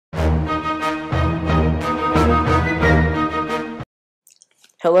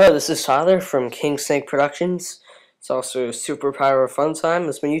Hello, this is Tyler from King Snake Productions. It's also Super Power Fun Time.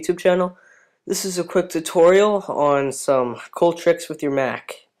 That's my YouTube channel. This is a quick tutorial on some cool tricks with your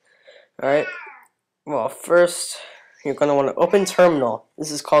Mac. Alright, well first you're going to want to open Terminal. This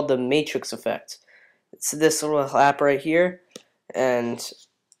is called the Matrix Effect. It's this little app right here, and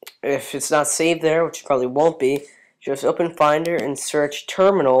if it's not saved there, which it probably won't be, just open Finder and search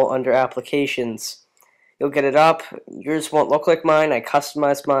Terminal under Applications. You'll get it up. Yours won't look like mine. I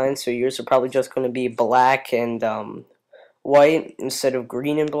customized mine, so yours are probably just going to be black and white instead of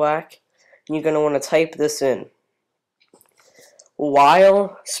green and black. And you're going to want to type this in.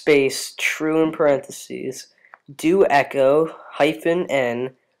 While space true in parentheses, do echo hyphen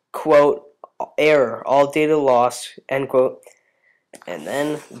n quote error all data lost end quote, and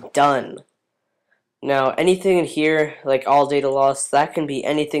then done. Now anything in here like all data lost, that can be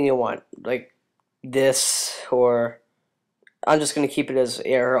anything you want, like this, or I'm just going to keep it as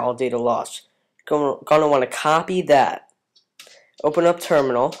error all data lost. You're going to want to copy that, open up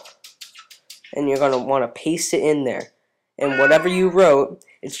Terminal, and you're going to want to paste it in there, and whatever you wrote,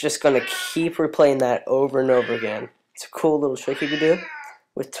 it's just going to keep replaying that over and over again. It's a cool little trick you can do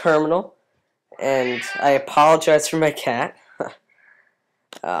with Terminal. And I apologize for my cat.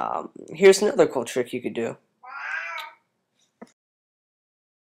 Here's another cool trick you could do.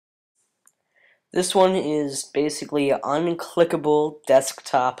 This one is basically unclickable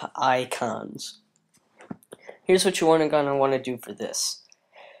desktop icons. Here's what you're gonna want to do for this.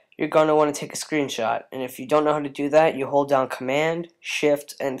 You're gonna want to take a screenshot, and if you don't know how to do that, you hold down Command,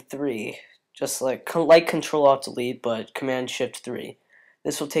 Shift, and 3, just like Control Alt Delete, but Command Shift 3.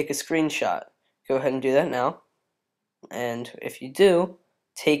 This will take a screenshot. Go ahead and do that now. And if you do,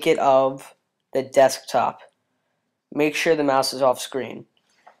 take it of the desktop. Make sure the mouse is off screen.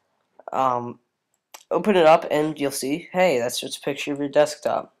 Open it up and you'll see, hey, that's just a picture of your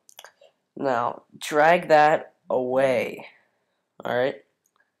desktop. Now, drag that away. Alright?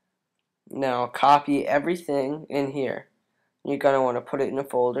 Now, copy everything in here. You're going to want to put it in a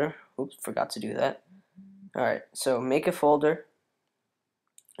folder. Oops, forgot to do that. Alright, so make a folder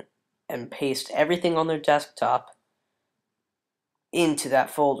and paste everything on their desktop into that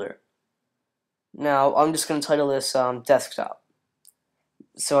folder. Now, I'm just going to title this desktop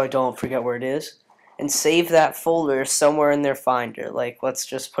so I don't forget where it is. And save that folder somewhere in their Finder. Like, let's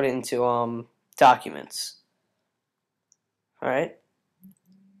just put it into Documents. Alright?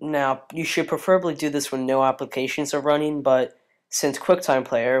 Now, you should preferably do this when no applications are running, but since QuickTime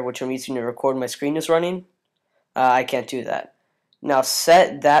Player, which I'm using to record my screen, is running, I can't do that. Now,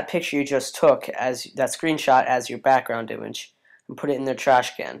 set that picture you just took, as that screenshot, as your background image, and put it in their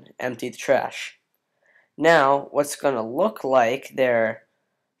trash can. Empty the trash. Now, what's going to look like their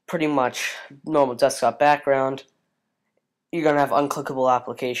pretty much normal desktop background, you're going to have unclickable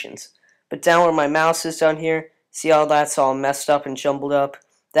applications. But down where my mouse is down here, see how that's all messed up and jumbled up?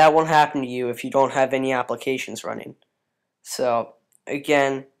 That won't happen to you if you don't have any applications running. So,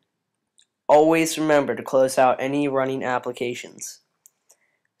 again, always remember to close out any running applications.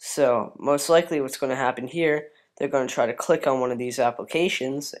 So, most likely what's going to happen here, they're going to try to click on one of these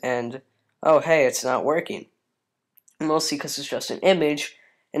applications and, oh hey, it's not working. Mostly because it's just an image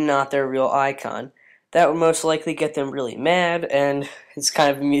and not their real icon. That would most likely get them really mad, and it's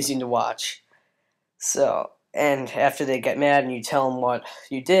kind of amusing to watch. So, and after they get mad and you tell them what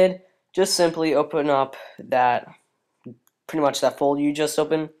you did, just simply open up that, pretty much that folder you just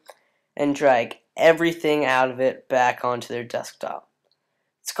opened, and drag everything out of it back onto their desktop.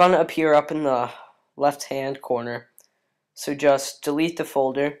 It's going to appear up in the left hand corner, so just delete the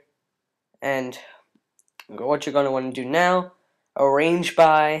folder, and what you're going to want to do now, arrange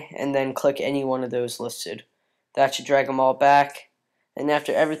by, and then click any one of those listed. That should drag them all back, and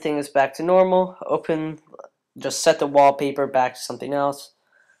after everything is back to normal, just set the wallpaper back to something else,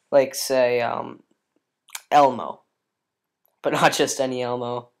 like say Elmo, but not just any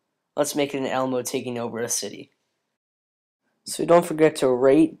Elmo. Let's make it an Elmo taking over a city. So don't forget to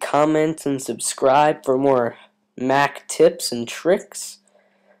rate, comment, and subscribe for more Mac tips and tricks.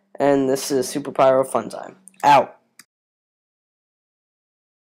 And this is Super Pyro Fun Time. Out.